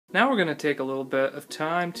Now we're going to take a little bit of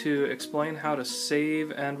time to explain how to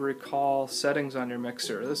save and recall settings on your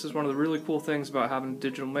mixer. This is one of the really cool things about having a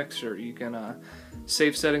digital mixer. You can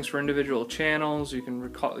save settings for individual channels, you can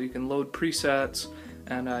load presets,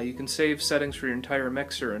 and you can save settings for your entire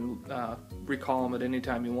mixer and recall them at any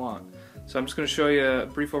time you want. So I'm just going to show you a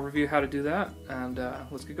brief overview of how to do that, and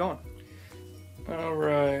let's get going.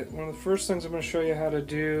 Alright, one of the first things I'm going to show you how to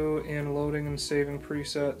do in loading and saving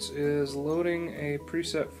presets is loading a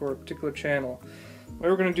preset for a particular channel. The way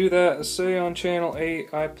we're going to do that is, say on channel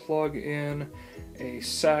 8 I plug in a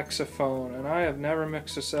saxophone, and I have never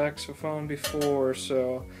mixed a saxophone before,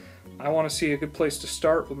 so I want to see a good place to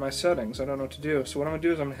start with my settings. I don't know what to do. So what I'm going to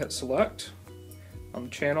do is I'm going to hit select on the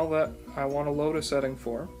channel that I want to load a setting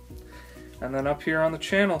for, and then up here on the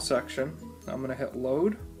channel section I'm going to hit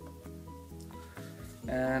load.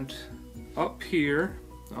 And up here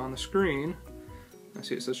on the screen, I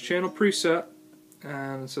see it says channel preset,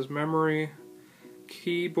 and it says memory,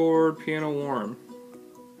 keyboard, piano warm.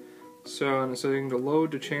 So, and it's saying to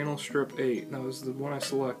load to channel strip 8. That was the one I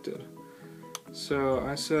selected. So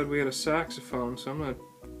I said we had a saxophone, so I'm going to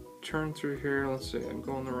turn through here. Let's see, I'm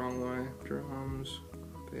going the wrong way. Drums,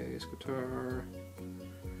 bass, guitar,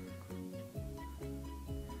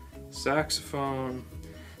 saxophone.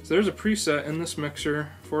 So there's a preset in this mixer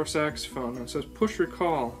for a saxophone, and it says push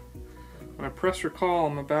recall. When I press recall,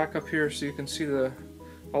 I'm going to back up here so you can see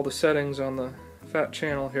all the settings on the fat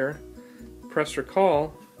channel here. Press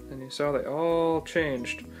recall, and you saw they all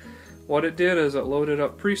changed. What it did is it loaded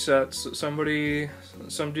up presets that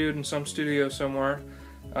some dude in some studio somewhere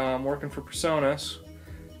working for Presonus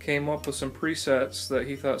came up with some presets that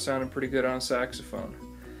he thought sounded pretty good on a saxophone.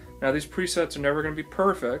 Now these presets are never going to be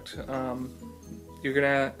perfect. You're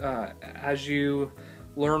gonna, as you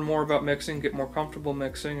learn more about mixing, get more comfortable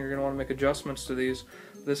mixing, you're gonna want to make adjustments to these.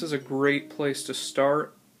 This is a great place to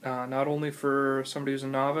start, not only for somebody who's a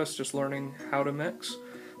novice, just learning how to mix,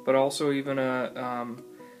 but also even a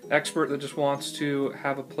expert that just wants to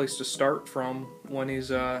have a place to start from when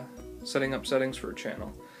he's setting up settings for a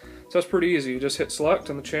channel. So that's pretty easy. You just hit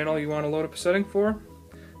select on the channel you want to load up a setting for,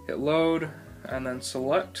 hit load, and then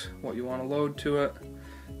select what you want to load to it,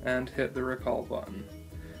 and hit the recall button.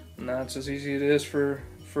 And that's as easy as it is for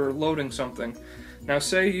loading something. Now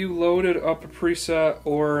say you loaded up a preset,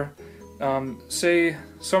 or say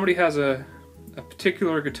somebody has a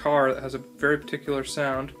particular guitar that has a very particular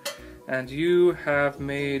sound, and you have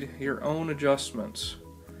made your own adjustments,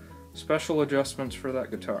 special adjustments for that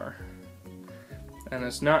guitar. And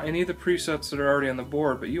it's not any of the presets that are already on the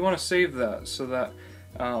board, but you want to save that so that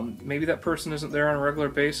maybe that person isn't there on a regular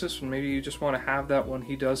basis, and maybe you just want to have that when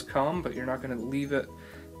he does come, but you're not going to leave it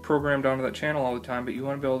programmed onto that channel all the time, but you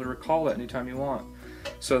want to be able to recall it anytime you want.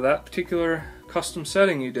 So that particular custom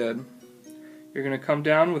setting you did, you're going to come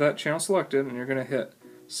down with that channel selected, and you're going to hit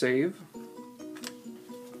save,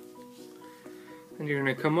 and you're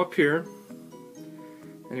going to come up here,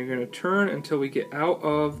 and you're going to turn until we get out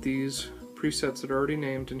of these presets that are already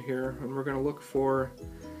named in here, and we're going to look for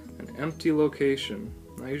an empty location.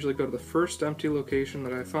 I usually go to the first empty location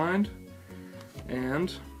that I find,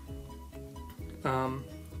 and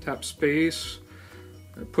tap space,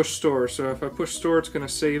 or push store. So if I push store, it's going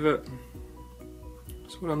to save it.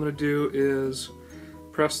 So what I'm going to do is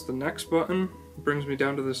press the next button. It brings me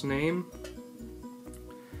down to this name,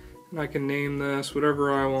 and I can name this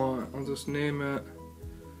whatever I want. I'll just name it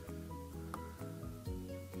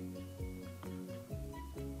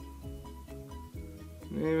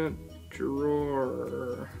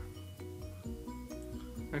drawer.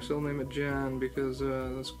 Actually, I'll name it Jen because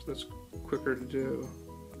that's quicker to do.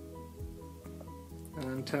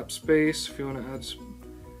 And tap space if you want to add.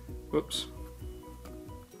 Whoops.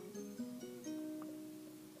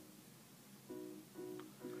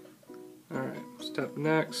 All right, let's tap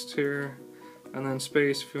next here, and then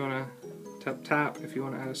space if you want to tap if you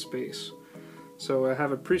want to add a space. So I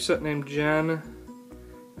have a preset named Jen,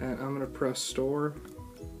 and I'm going to press store.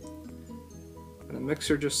 And the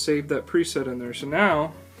mixer just saved that preset in there. So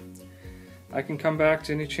now I can come back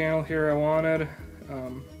to any channel here I wanted.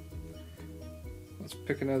 Let's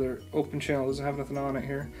pick another open channel. It doesn't have nothing on it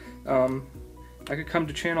here. I could come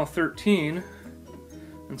to channel 13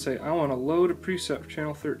 and say I want to load a preset for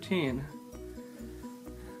channel 13.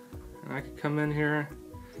 And I could come in here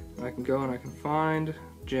and I can go and I can find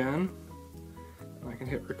Jen. And I can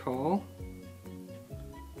hit recall.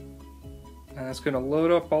 And it's going to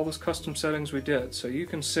load up all those custom settings we did. So you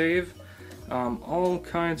can save all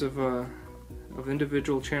kinds of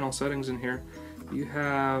individual channel settings in here. You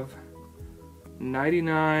have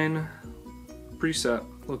 99 preset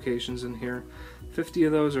locations in here. 50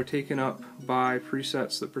 of those are taken up by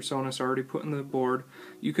presets that Presonus already put in the board.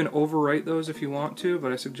 You can overwrite those if you want to,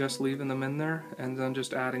 but I suggest leaving them in there and then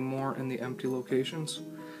just adding more in the empty locations.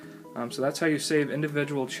 So that's how you save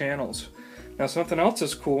individual channels. Now something else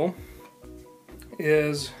that's cool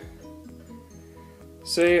is,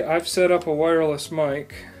 say I've set up a wireless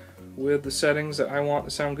mic with the settings that I want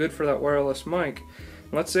to sound good for that wireless mic.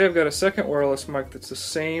 Let's say I've got a second wireless mic that's the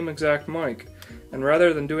same exact mic, and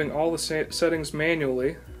rather than doing all the settings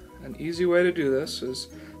manually, an easy way to do this is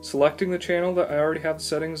selecting the channel that I already have the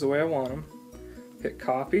settings the way I want them, hit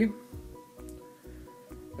copy,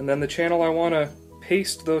 and then the channel I want to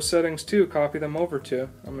paste those settings to, copy them over to.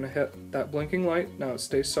 I'm going to hit that blinking light, now it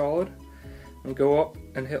stays solid, and go up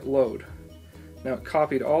and hit load. Now it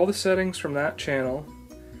copied all the settings from that channel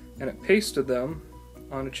and it pasted them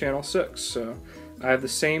onto channel 6. So I have the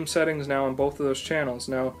same settings now on both of those channels.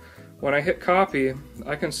 Now when I hit copy,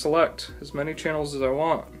 I can select as many channels as I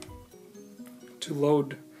want to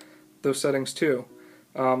load those settings to.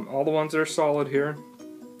 All the ones that are solid here,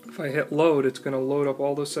 if I hit load, it's going to load up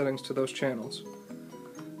all those settings to those channels.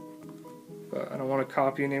 But I don't want to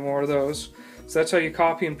copy any more of those. So that's how you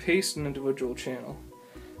copy and paste an individual channel.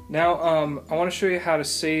 Now I want to show you how to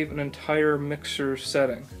save an entire mixer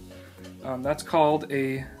setting. That's called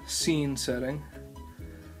a scene setting.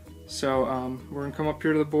 So we're going to come up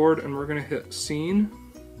here to the board and we're going to hit scene.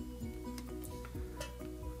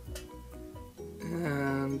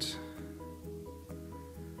 And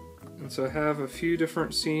so I have a few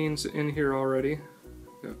different scenes in here already.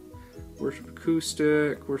 Got Worship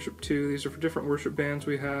Acoustic, Worship 2, these are for different worship bands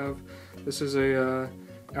we have. This is a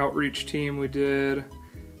outreach team we did.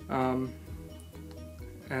 And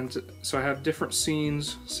so I have different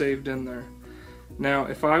scenes saved in there. Now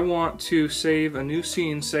if I want to save a new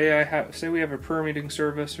scene, say we have a prayer meeting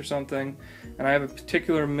service or something, and I have a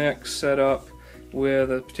particular mix set up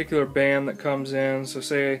with a particular band that comes in, so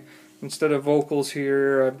say instead of vocals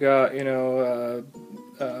here I've got, you know,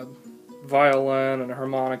 violin and a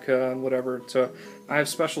harmonica and whatever, so I have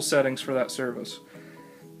special settings for that service.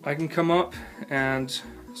 I can come up and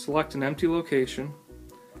select an empty location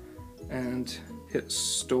and hit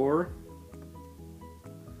store,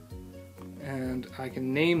 and I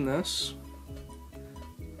can name this.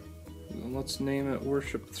 Let's name it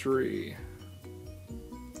Worship 3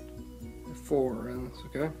 or 4, and that's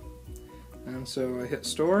okay. And so I hit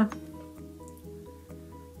store.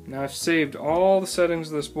 Now I've saved all the settings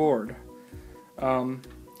of this board.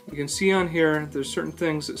 You can see on here there's certain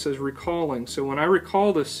things that says recalling. So when I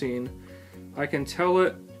recall this scene, I can tell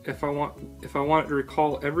it if I want it to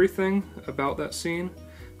recall everything about that scene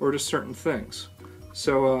or just certain things.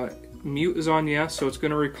 So mute is on yes, so it's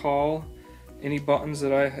going to recall any buttons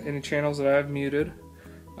that any channels that I have muted.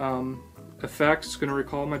 Effects, it's going to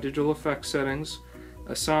recall my digital effects settings.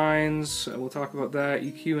 Assigns, we'll talk about that.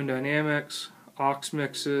 EQ and dynamics, aux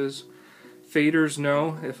mixes, faders,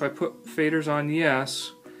 no. If I put faders on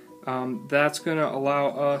yes, that's going to allow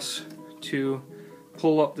us to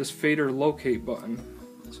pull up this fader locate button.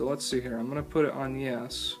 So let's see here, I'm going to put it on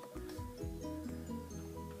yes.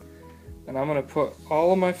 And I'm going to put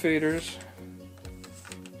all of my faders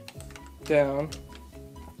down.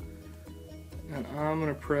 And I'm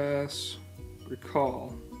going to press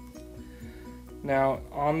recall. Now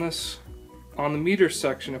on the meter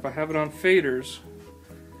section, if I have it on faders,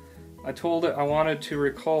 I told it I wanted to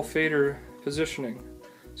recall fader positioning.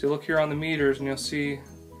 So you look here on the meters and you'll see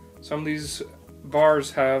some of these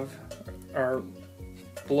bars are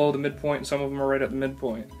below the midpoint and some of them are right at the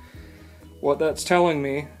midpoint. What that's telling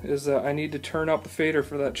me is that I need to turn up the fader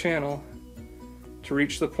for that channel to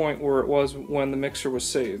reach the point where it was when the mixer was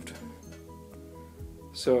saved.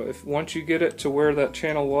 So once you get it to where that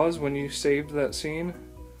channel was when you saved that scene,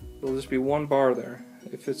 there'll just be one bar there.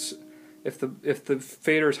 If the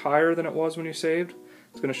fader is higher than it was when you saved,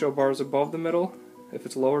 it's going to show bars above the middle. If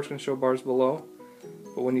it's lower, it's going to show bars below.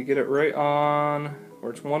 But when you get it right on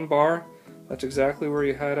where it's one bar, that's exactly where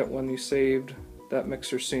you had it when you saved that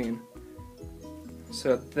mixer scene.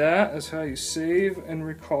 So that is how you save and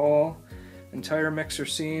recall entire mixer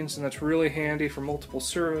scenes, and that's really handy for multiple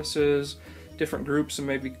services, different groups that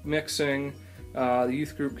may be mixing. The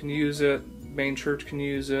youth group can use it, main church can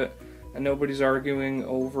use it, and nobody's arguing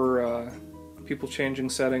over people changing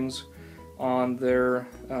settings on their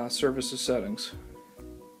services settings.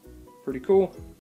 Pretty cool.